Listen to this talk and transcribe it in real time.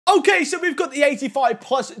Okay, so we've got the 85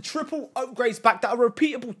 plus triple upgrades back that are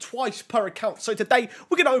repeatable twice per account. So today,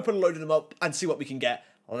 we're going to open a load of them up and see what we can get.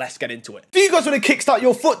 Let's get into it. Do you guys want to kickstart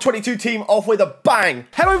your FUT 22 team off with a bang?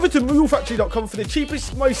 Head over to moolfactory.com for the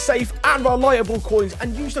cheapest, most safe and reliable coins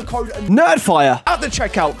and use the code NerdFire at the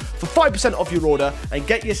checkout for 5% off your order and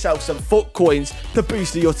get yourself some FUT coins to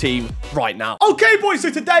boost your team right now. Okay, boys, so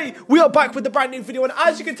today we are back with the brand new video, and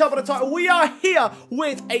as you can tell by the title, we are here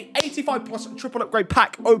with a 85 plus triple upgrade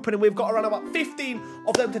pack open, and we've got around about 15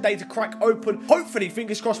 of them today to crack open. Hopefully,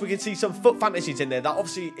 fingers crossed, we can see some FUT fantasies in there. That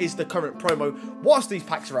obviously is the current promo whilst these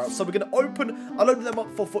packs are out. So we're going to open a load of them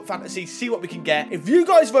up for FUT fantasy, see what we can get. If you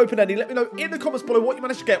guys have opened any, let me know in the comments below what you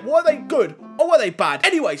managed to get. Were they good or were they bad?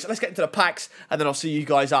 Anyway, so let's get into the packs and then I'll see you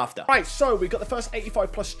guys after. Right, so we got the first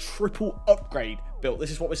 85 plus triple upgrade built.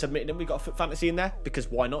 This is what we're submitting, and we got a FUT fantasy in there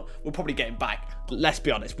because why not? We'll probably get him back. Let's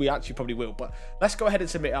be honest, we actually probably will, but let's go ahead and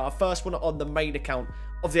submit our first one on the main account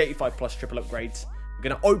of the 85 plus triple upgrades. We're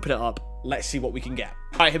going to open it up. Let's see what we can get.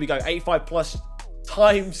 All right, here we go. 85 plus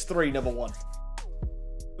times 3, number 1.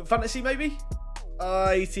 Fantasy maybe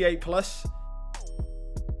 88 plus.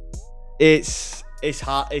 It's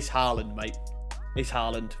Haaland, mate. It's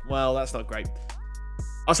Haaland. Well, that's not great.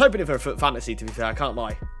 I was hoping for a FUT fantasy, to be fair. I can't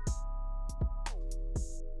lie.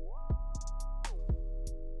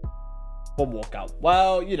 One walkout.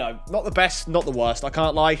 Well, you know, not the best, not the worst. I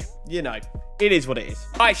can't lie. You know, it is what it is.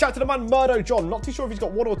 All right, shout out to the man Murdo John. Not too sure if he's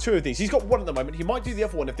got 1 or 2 of these. He's got 1 at the moment. He might do the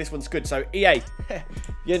other one if this one's good. So EA,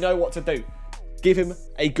 you know what to do. Give him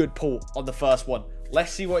a good pull on the first one.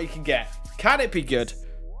 Let's see what he can get. Can it be good?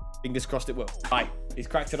 Fingers crossed it will. Right, he's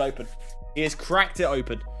cracked it open. He has cracked it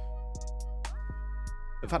open.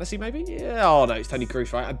 Fantasy maybe? Yeah. Oh no, it's Tony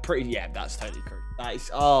Cruz, right? I'm pretty. Yeah, that's Tony Cruz. That is.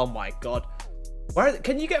 Oh my god. Where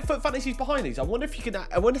can you get FUT fantasies behind these? I wonder if you can.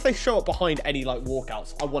 I wonder if they show up behind any like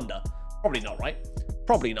walkouts. I wonder. Probably not, right?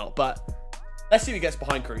 Probably not. But let's see who gets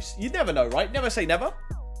behind Cruz. You never know, right? Never say never.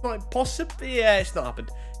 Like possibly. Yeah, it's not happened.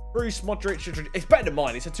 Bruce, Modric, it's better than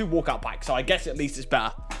mine. It's a 2 walkout pack, so I guess at least it's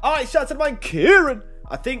better. All right, shout out to the man Kieran.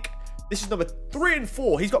 I think this is number 3 and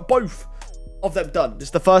 4. He's got both of them done. This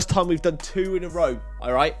is the first time we've done 2 in a row,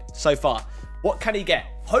 all right, so far. What can he get?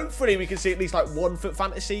 Hopefully, we can see at least like 1 FUT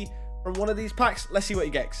fantasy from one of these packs. Let's see what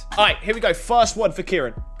he gets. All right, here we go. First one for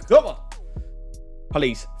Kieran. Come on.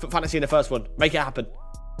 Please, FUT fantasy in the first one. Make it happen.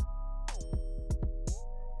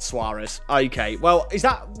 Suarez. Okay, well, is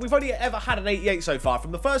that... We've only ever had an 88 so far.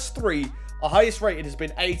 From the first 3, our highest rated has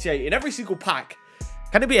been 88 in every single pack.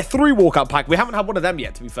 Can it be a 3 walkout pack? We haven't had one of them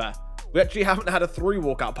yet, to be fair. We actually haven't had a 3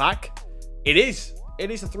 walkout pack. It is. It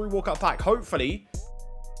is a 3 walkout pack. Hopefully,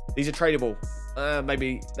 these are tradable.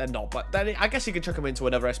 Maybe they're not, but then I guess you can chuck them into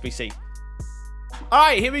another SBC. All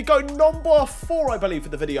right, here we go. Number 4, I believe, for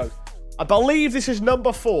the video. I believe this is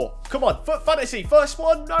number 4. Come on, FUT fantasy. First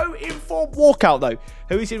one, no informed walkout, though.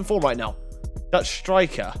 Who is in form right now? Dutch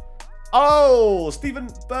striker. Oh, Steven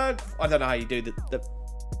Berg. I don't know how you do the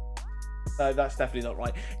no, that's definitely not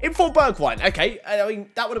right. Informed Bergwijn. Okay, I mean,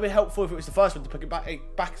 that would have been helpful if it was the first one to put it back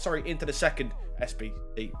into the second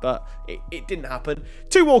SBC, but it didn't happen.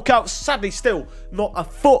 2 walkouts. Sadly, still not a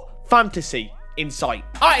FUT fantasy in sight.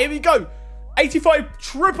 All right, here we go. 85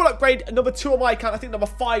 triple upgrade, number 2 on my account. I think number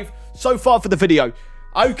 5 so far for the video.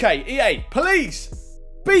 Okay, EA, please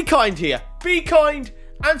be kind here. Be kind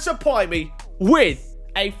and supply me with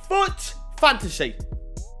a FUT fantasy.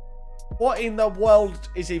 What in the world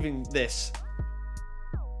is even this?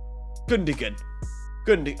 Gundogan.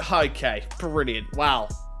 Okay, brilliant. Wow.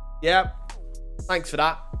 Yeah. Thanks for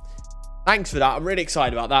that. Thanks for that. I'm really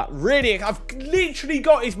excited about that. Really, I've literally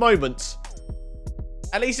got his moments.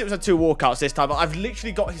 At least it was a 2 walkouts this time. But I've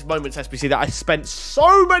literally got his moments SBC that I spent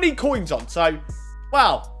so many coins on. So,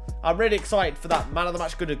 well, I'm really excited for that man of the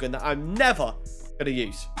match Gundogan that I'm never going to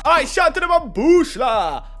use. All right, shout out to the man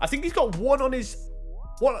Bushla. I think he's got 1 on his...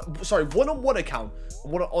 one on one account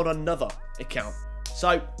and 1 on another account.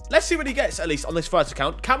 So, let's see what he gets, at least, on this first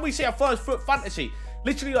account. Can we see our first FUT fantasy?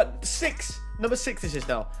 Literally, like, 6. Number 6 this is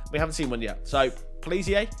now. We haven't seen one yet. So, please,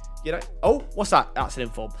 EA. You know, oh, what's that? That's an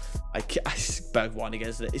inform. Bergwijn again,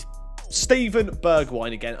 isn't it? It's Steven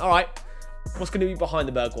Bergwijn again. All right. What's going to be behind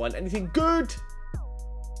the Bergwijn? Anything good?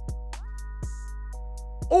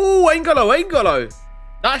 Oh, Engolo.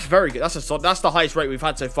 That's very good. That's the highest rate we've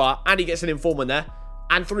had so far. And he gets an inform in there.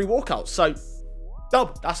 And 3 walkouts. So,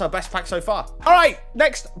 dub. That's our best pack so far. All right.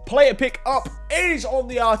 Next player pick up is on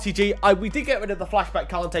the RTG. We did get rid of the flashback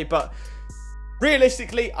Kante, but...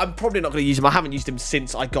 realistically, I'm probably not going to use him. I haven't used him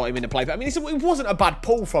since I got him in the play. But I mean, it wasn't a bad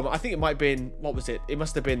pull from it. I think it might have been, what was it? It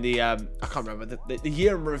must have been the, I can't remember, the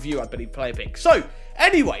year in review, I believe, player pick. So,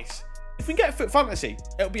 anyways, If we get a FUT Fantasy,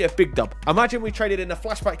 it'll be a big dub. Imagine we traded in a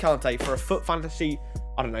flashback Cante for a FUT Fantasy.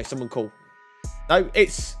 I don't know, someone cool. No,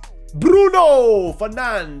 it's Bruno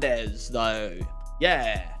Fernandes, though.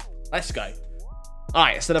 Yeah, let's go. All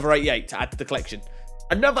right, it's another 88 to add to the collection.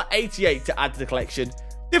 Another 88 to add to the collection.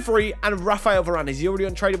 Differy and Rafael Varane. Is he already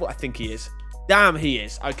untradeable? I think he is. Damn, he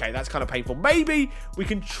is. Okay, that's kind of painful. Maybe we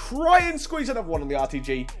can try and squeeze another one on the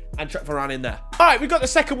RTG and chuck Varane in there. All right, we've got the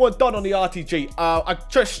second one done on the RTG. I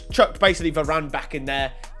just chucked basically Varane back in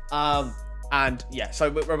there. And yeah, so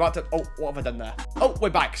we're about to... Oh, what have I done there? Oh, we're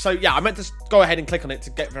back. So yeah, I meant to go ahead and click on it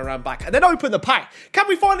to get Varane back and then open the pack. Can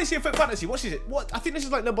we finally see a FUT Fantasy? What is it? What? I think this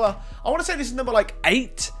is like number... I want to say this is number like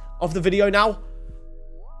 8 of the video now.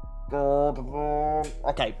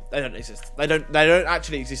 Okay, they don't exist. They don't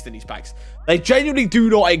actually exist in these packs. They genuinely do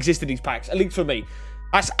not exist in these packs, at least for me.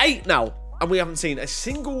 That's 8 now, and we haven't seen a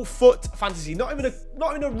single FUT Fantasy. Not even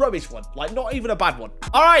a rubbish one. Like, not even a bad one.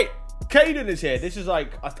 All right, Caden is here. This is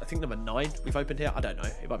like, I think number 9 we've opened here. I don't know.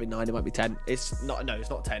 It might be 9. It might be 10. It's not. No, it's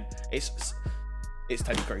not 10. It's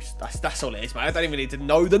Tony Cruz. That's all it is, man. I don't even need to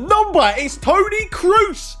know the number. It's Tony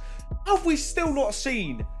Cruz. Have we still not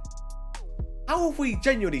seen? How have we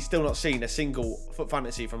genuinely still not seen a single FUT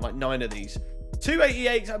Fantasy from like 9 of these?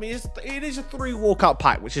 288s, I mean, it is a 3 walkout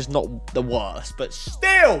pack, which is not the worst, but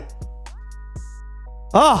still.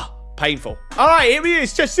 Painful. All right, here he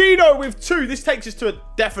is, Chesino with 2. This takes us to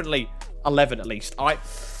definitely 11 at least. All right,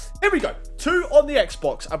 here we go. 2 on the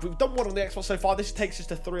Xbox, and we've done 1 on the Xbox so far. This takes us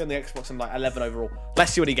to 3 on the Xbox and like 11 overall.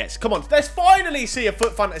 Let's see what he gets. Come on, let's finally see a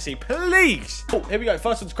FUT Fantasy, please. Oh, here we go.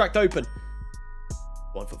 First one's cracked open.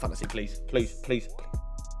 One FUT Fantasy, please, please, please.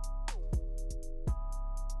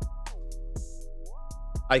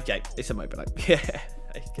 Okay, it's a mobile. Yeah,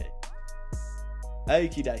 okay.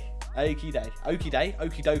 Okie day, okie day, okie day,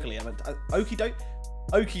 okie dokey. I meant okie doke,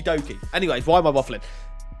 okie dokie. Anyways, why am I waffling?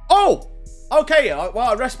 Oh, okay. Well,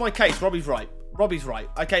 I rest my case. Robbie's right. Robbie's right.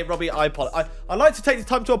 Okay, Robbie, I'd like to take the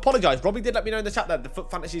time to apologise. Robbie did let me know in the chat that the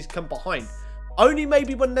FUT Fantasies come behind. Only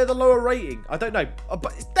maybe when they're the lower rating. I don't know.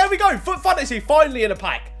 But there we go. FUT Fantasy finally in a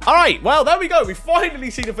pack. All right. Well, there we go. We finally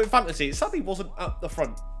see the FUT Fantasy. It sadly wasn't at the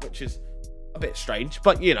front, which is a bit strange.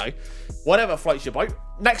 But, you know, whatever floats your boat.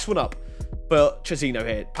 Next one up for Chesino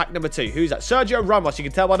here. Pack number 2. Who's that? Sergio Ramos. You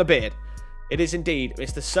can tell by the beard. It is indeed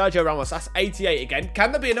Mr. Sergio Ramos. That's 88 again.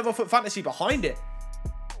 Can there be another FUT Fantasy behind it?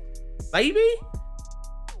 Maybe?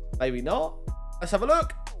 Maybe not. Let's have a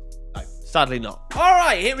look. No, sadly not. All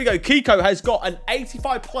right, here we go. Kiko has got an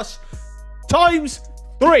 85 plus times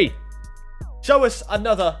 3. Show us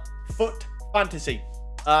another FUT Fantasy.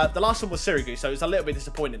 The last one was Sirigu, so it's a little bit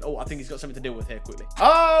disappointing. Oh, I think he's got something to deal with here quickly.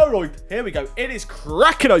 All right, here we go. It is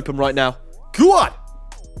cracking open right now. Go on.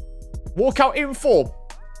 Walkout in form.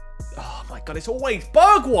 Oh, my God. It's always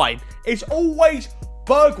Bergwijn. It's always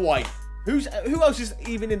Bergwijn. Who else is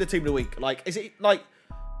even in the team of the week? Like, is it, like,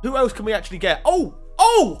 who else can we actually get? Oh,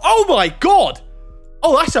 my God.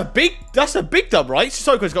 Oh, that's a big dub, right?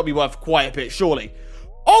 Sissoko's got to be worth quite a bit, surely.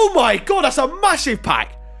 Oh, my God. That's a massive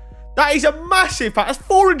pack. That is a massive pack. That's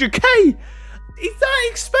 400k. Is that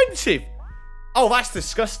expensive? Oh, that's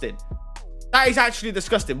disgusting. That is actually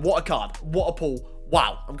disgusting. What a card. What a pull.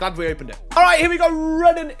 Wow. I'm glad we opened it. All right, here we go.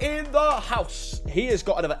 Running in the house. He has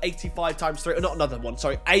got another 85 times 3. Or not another one.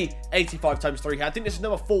 Sorry. 85 times 3 here. I think this is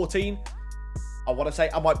number 14. I want to say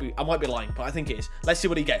I might be lying, but I think it is. Let's see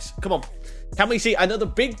what he gets. Come on. Can we see another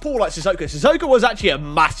big pull like Sissoko? Sissoko was actually a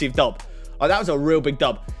massive dub. Oh, that was a real big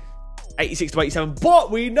dub. 86 to 87.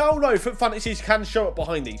 But we now know FUT Fantasies can show up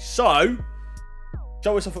behind these. So,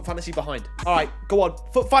 show us a FUT Fantasy behind. All right, go on.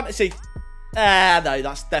 FUT Fantasy. No,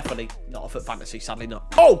 that's definitely not a FUT Fantasy. Sadly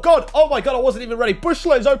not. Oh, God. Oh, my God. I wasn't even ready.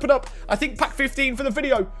 Bushler's open up. I think pack 15 for the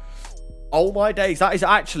video. Oh, my days. That is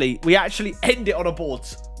actually... We actually end it on a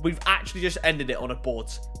boards. We've actually just ended it on a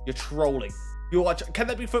boards. You're trolling. Can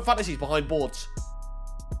there be FUT Fantasies behind boards?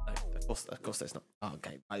 No, of course there's not. Oh,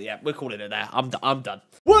 okay. Yeah, we're calling it there. I'm done.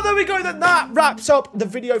 Well, there we go then. That wraps up the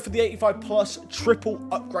video for the 85 plus triple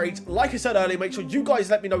upgrades. Like I said earlier, make sure you guys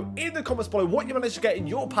let me know in the comments below what you managed to get in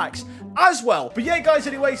your packs as well. But yeah, guys,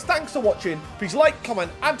 anyways, thanks for watching. Please like,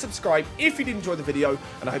 comment, and subscribe if you did enjoy the video.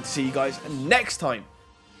 And I hope to see you guys next time.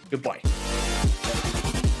 Goodbye.